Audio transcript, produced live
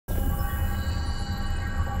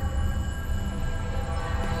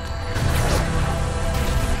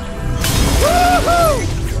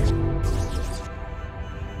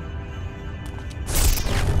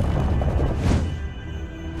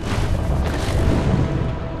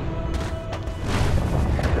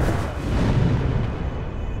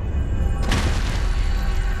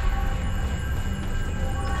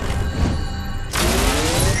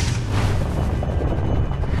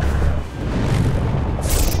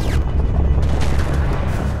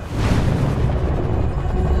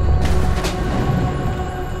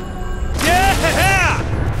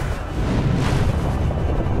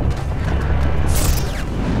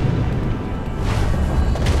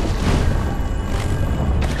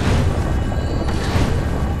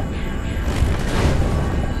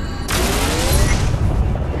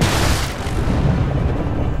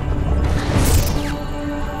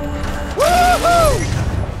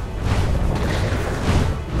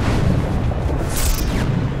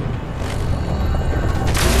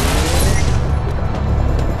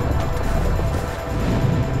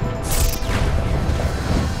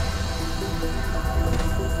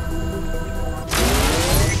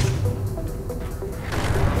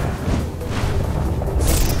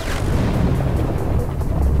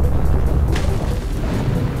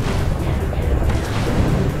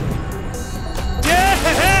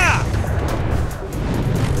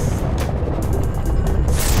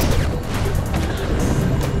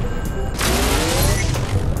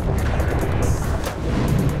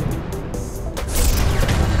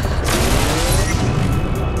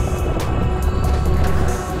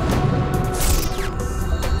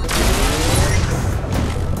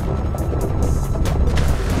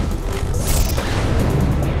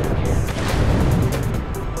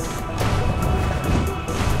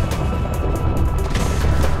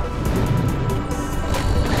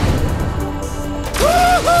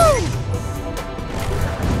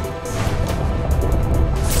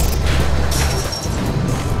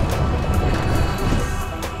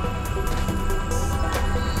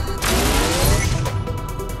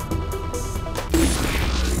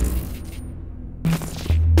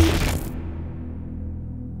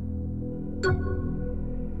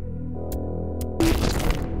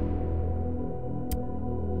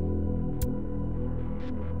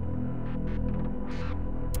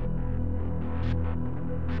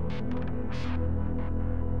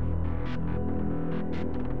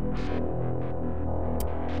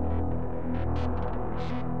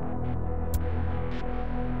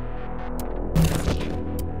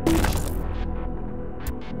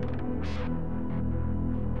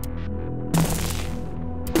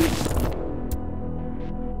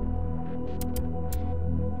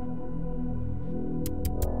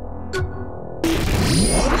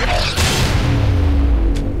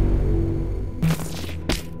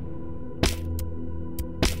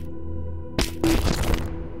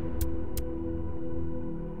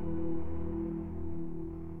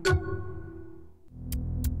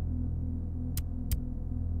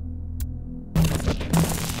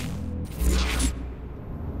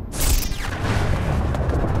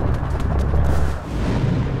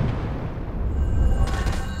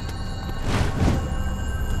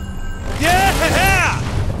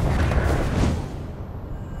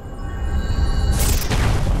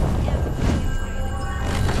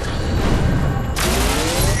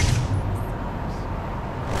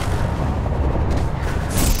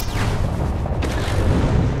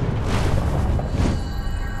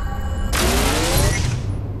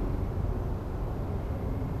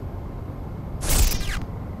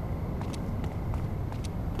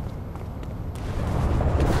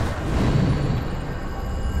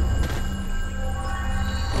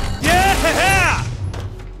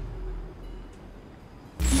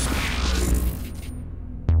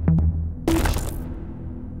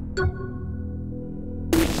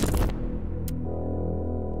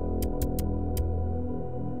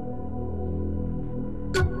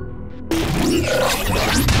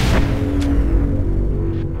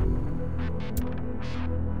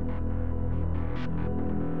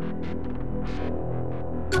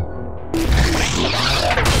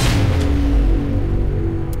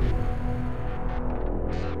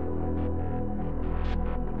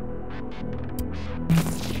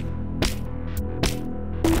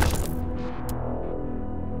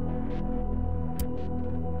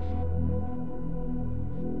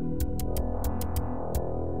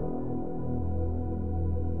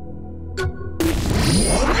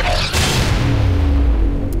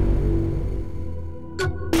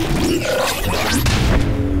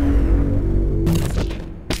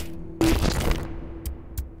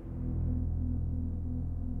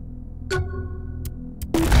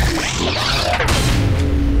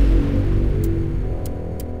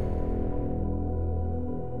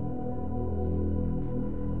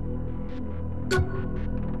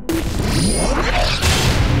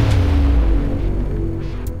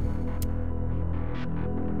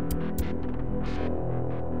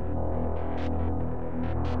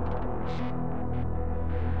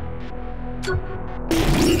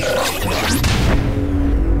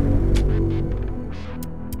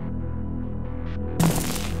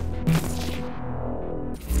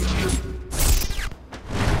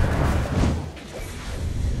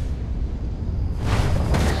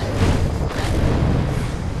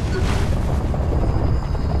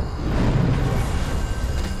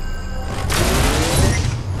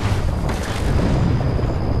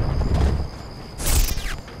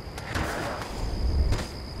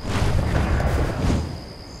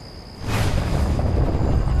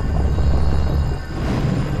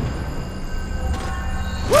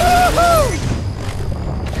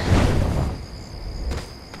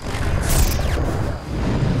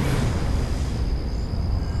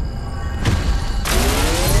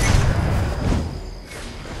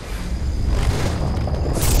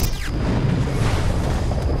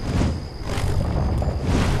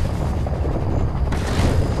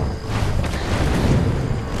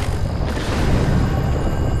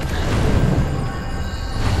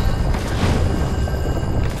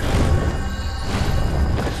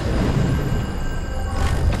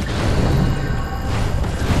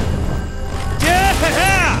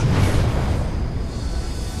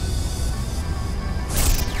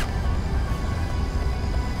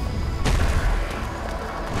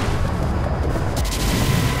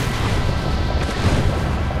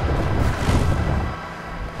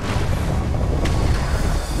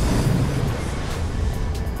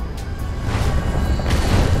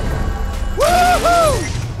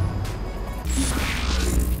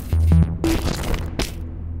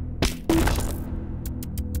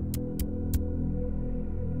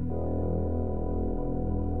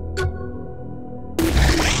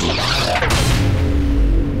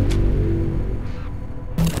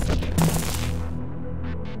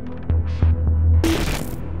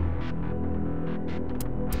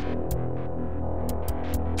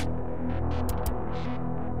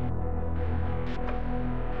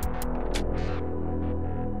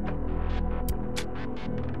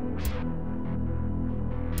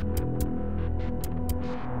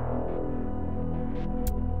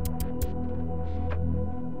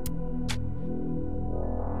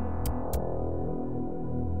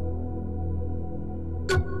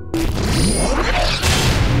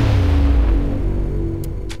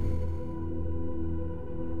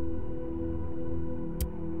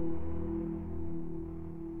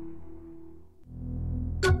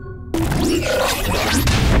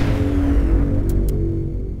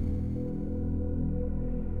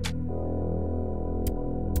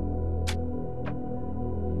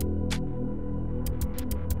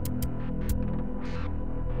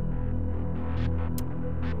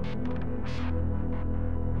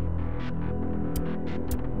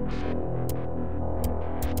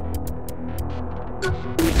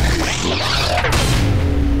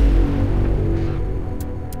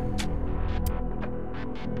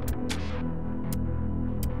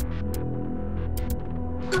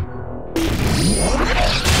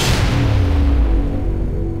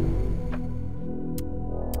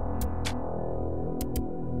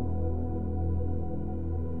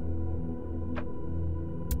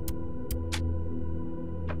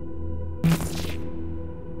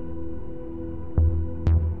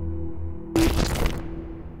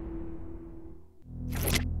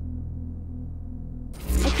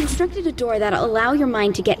constructed a door that'll allow your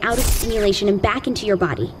mind to get out of the simulation and back into your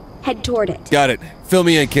body. Head toward it. Got it. Fill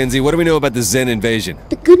me in, Kinsey. What do we know about the Zen invasion?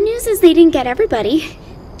 The good news is they didn't get everybody.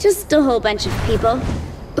 Just a whole bunch of people.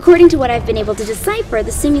 According to what I've been able to decipher,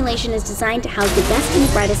 the simulation is designed to house the best and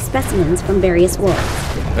brightest specimens from various worlds.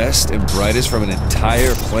 The best and brightest from an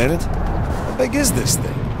entire planet? How big is this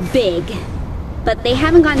thing? Big. But they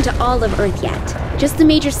haven't gotten to all of Earth yet. Just the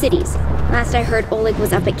major cities. Last I heard, Oleg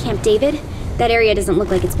was up at Camp David. That area doesn't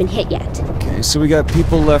look like it's been hit yet. Okay, so we got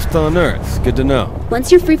people left on Earth. Good to know.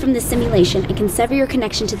 Once you're free from the simulation, I can sever your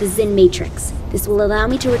connection to the Zen Matrix. This will allow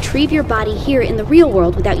me to retrieve your body here in the real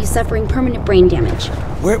world without you suffering permanent brain damage.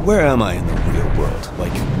 Where am I in the real world?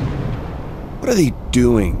 Like, what are they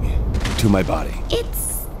doing to my body?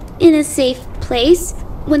 It's in a safe place.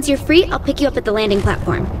 Once you're free, I'll pick you up at the landing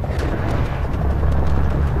platform.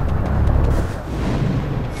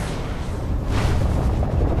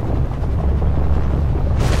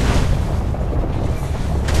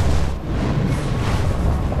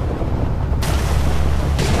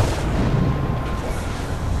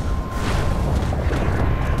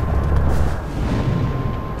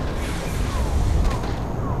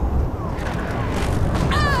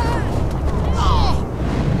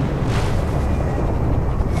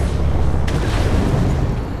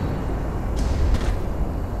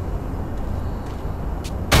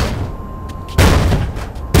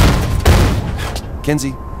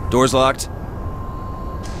 Kinsey, door's locked.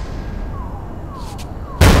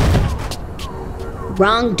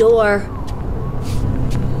 Wrong door.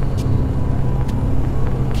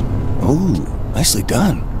 Oh, nicely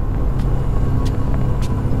done.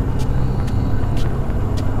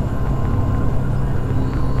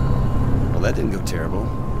 Well, that didn't go terrible.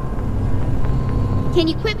 Can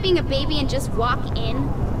you quit being a baby and just walk in?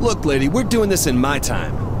 Look, lady, we're doing this in my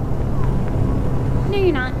time. No,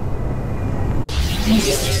 you're not.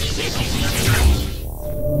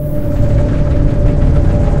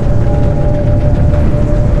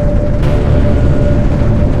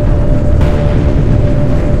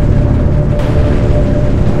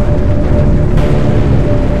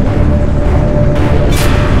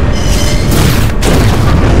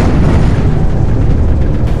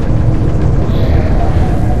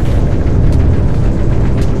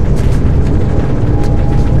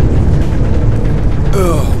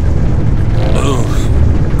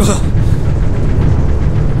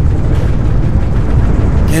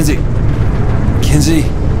 Kinsey?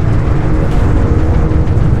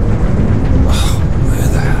 Oh, where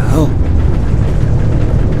the hell?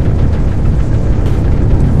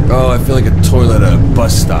 Oh, I feel like a toilet at a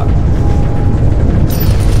bus stop.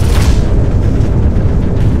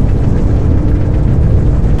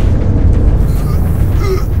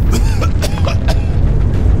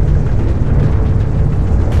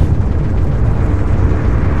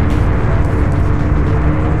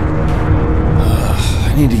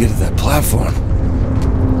 I need to get to that platform.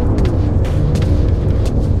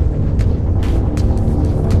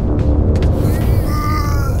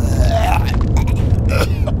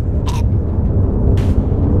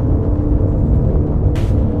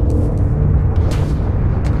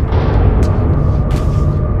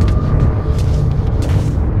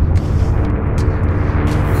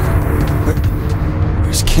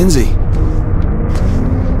 Where's Kinsey?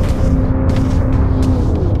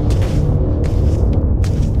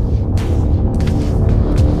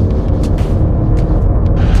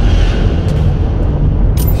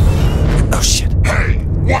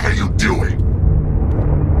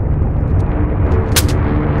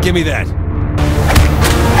 Give me that.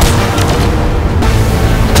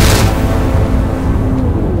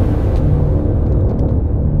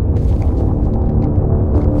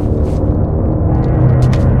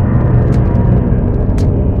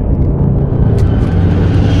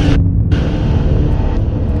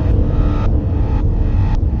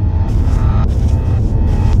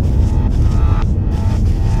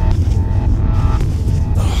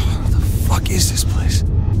 What the fuck is this place?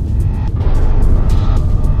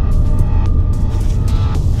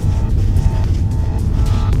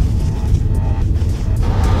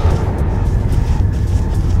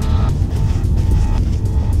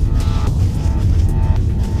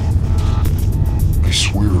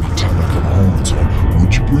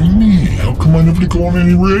 How come I never go on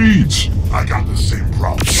any raids? I got the same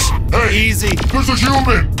problem. Hey! Easy! There's a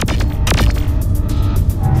human!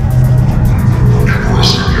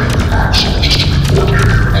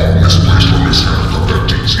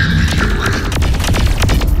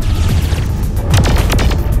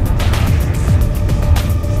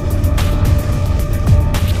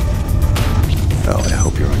 Oh, I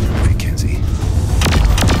hope you're on your way, Kinsey.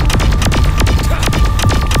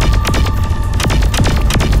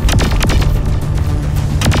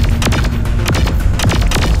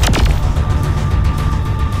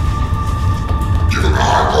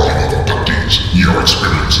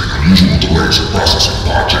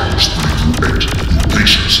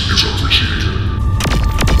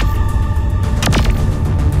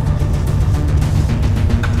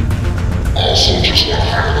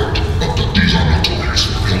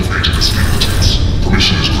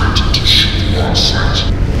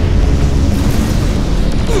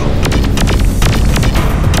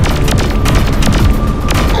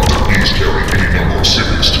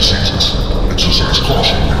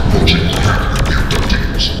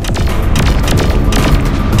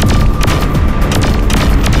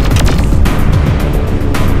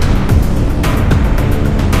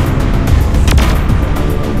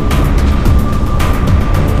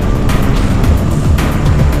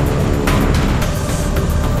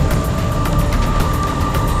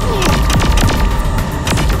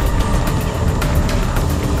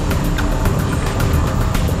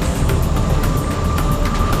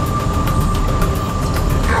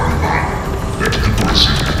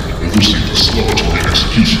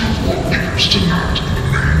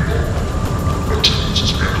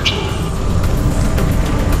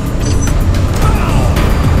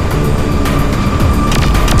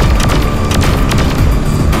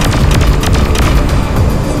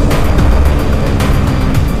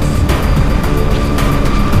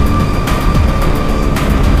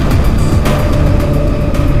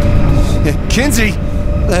 Kinsey!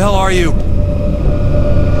 Where the hell are you?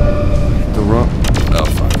 The wrong... Oh,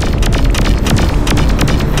 fuck.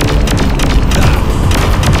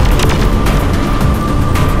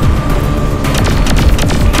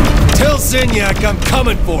 Tell Zinyak I'm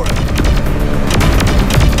coming for him!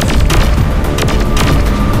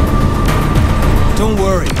 Don't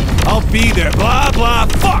worry, I'll be there, blah blah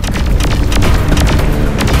fuck!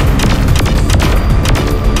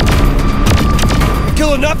 I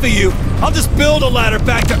kill enough of you, I'll just build a ladder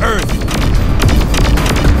back to Earth.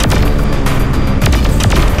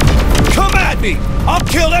 Come at me! I'll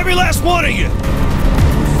kill every last one of you!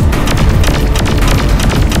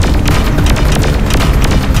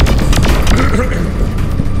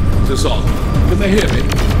 This all. Can they hear me?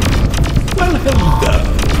 Well,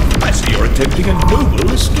 hello. I see you're attempting a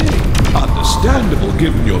noble escape. Understandable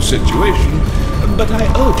given your situation, but I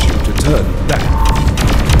urge you to turn back.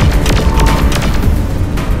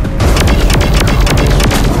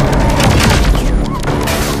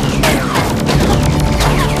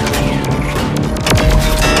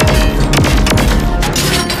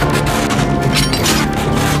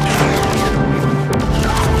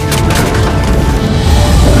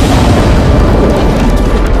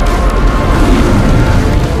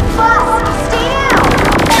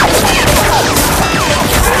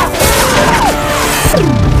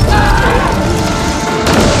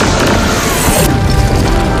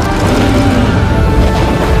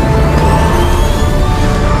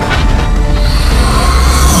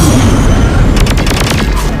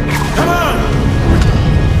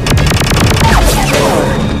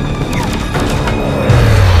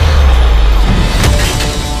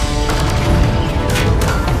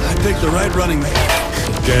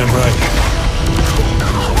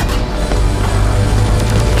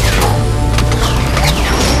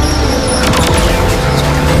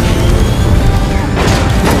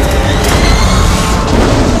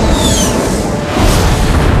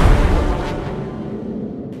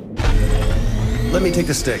 Let me take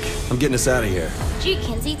the stick. I'm getting us out of here. Gee,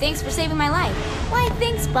 Kinsey, thanks for saving my life. Why,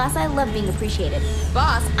 thanks, boss. I love being appreciated.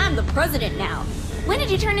 Boss, I'm the president now. When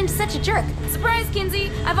did you turn into such a jerk? Surprise,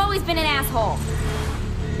 Kinsey. I've always been an asshole.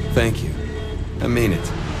 Thank you. I mean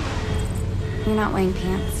it. You're not wearing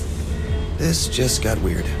pants. This just got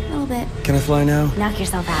weird. A little bit. Can I fly now? Knock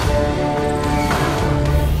yourself out.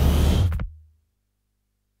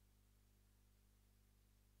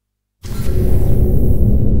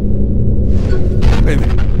 Wait a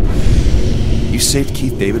minute. You saved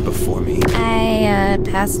Keith David before me? I,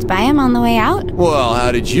 passed by him on the way out. Well,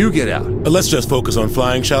 how did you get out? Let's just focus on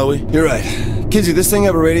flying, shall we? You're right. Kinsey, this thing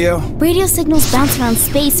have a radio? Radio signals bounce around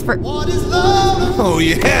space for... Oh,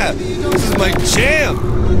 yeah! This is my jam!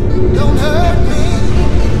 Don't hurt me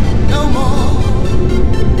no more.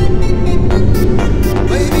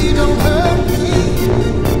 Baby, don't hurt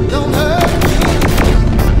me. Don't hurt me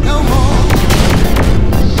no more.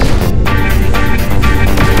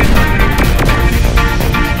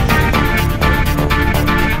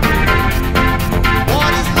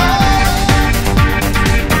 What is love?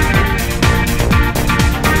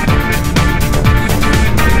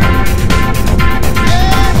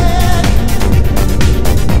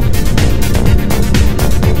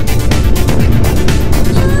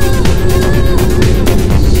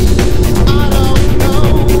 I don't know.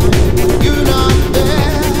 You're not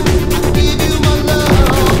there. I give you my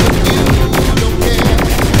love, but you don't care.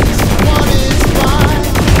 What is right?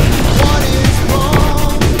 What is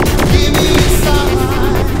wrong? Give me a sign.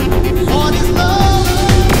 What is love?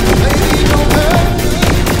 Baby, don't hurt me.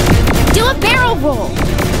 Do a barrel roll!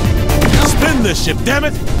 Spin this ship, damn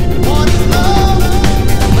it! What is love?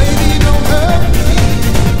 Baby, don't hurt me.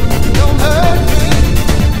 Don't hurt me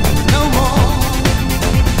no more.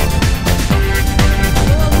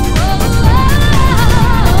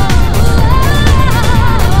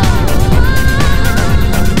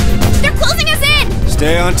 They're closing us in!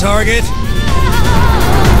 Stay on target.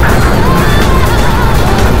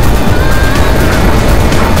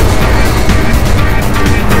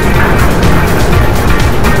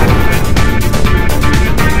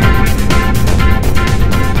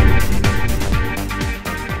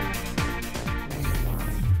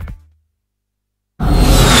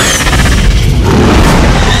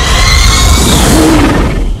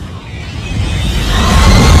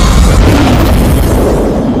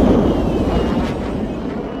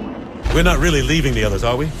 We're not really leaving the others,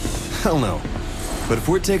 are we? Hell no. But if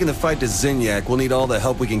we're taking the fight to Zinyak, we'll need all the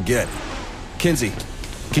help we can get. Kinsey,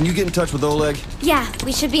 can you get in touch with Oleg? Yeah,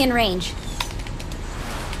 we should be in range.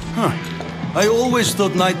 Huh. I always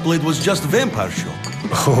thought Nightblade was just vampire show.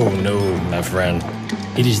 Oh no, my friend.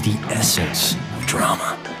 It is the essence of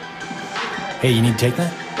drama. Hey, you need to take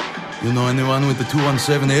that? You know anyone with the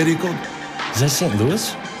 217 area code? Is that St.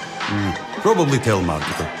 Louis? Probably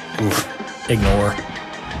telemarketer. Oof. Ignore.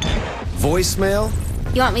 Voicemail?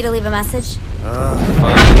 You want me to leave a message?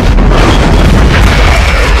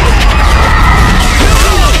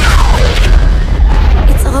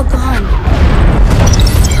 It's all gone.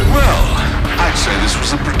 Well, I'd say this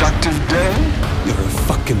was a productive day. You're a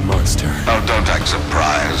fucking monster. Oh, don't act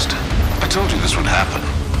surprised. I told you this would happen.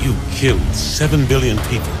 You killed 7 billion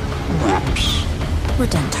people. Whoops. We're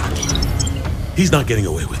done talking. He's not getting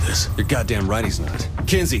away with this. You're goddamn right he's not.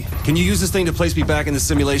 Kinsey, can you use this thing to place me back in the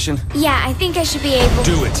simulation? Yeah, I think I should be able...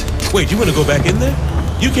 Do it. Wait, you want to go back in there?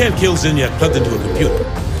 You can't kill Zinyak plugged into a computer.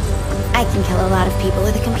 I can kill a lot of people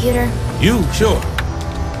with a computer. You? Sure.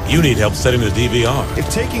 You need help setting the DVR. If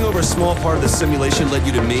taking over a small part of the simulation led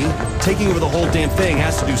you to me, taking over the whole damn thing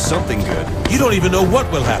has to do something good. You don't even know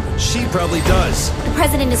what will happen. She probably does. The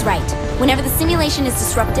president is right. Whenever the simulation is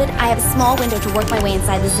disrupted, I have a small window to work my way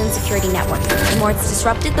inside the Zin security network. The more it's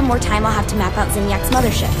disrupted, the more time I'll have to map out Zinyak's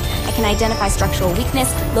mothership. I can identify structural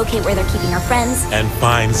weakness, locate where they're keeping our friends. And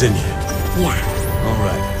find Zinyak. Yeah. All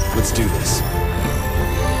right, let's do this.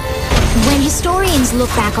 When historians look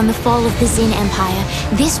back on the fall of the Zin Empire,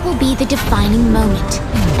 this will be the defining moment.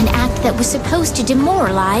 An act that was supposed to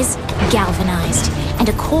demoralize, galvanized, and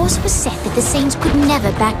a course was set that the Saints could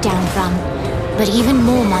never back down from. But even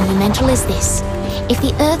more monumental is this. If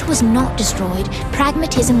the Earth was not destroyed,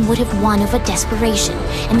 pragmatism would have won over desperation,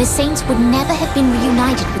 and the Saints would never have been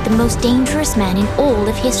reunited with the most dangerous man in all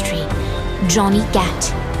of history, Johnny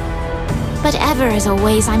Gat. But ever as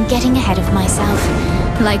always, I'm getting ahead of myself.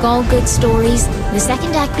 Like all good stories, the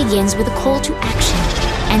second act begins with a call to action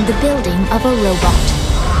and the building of a robot.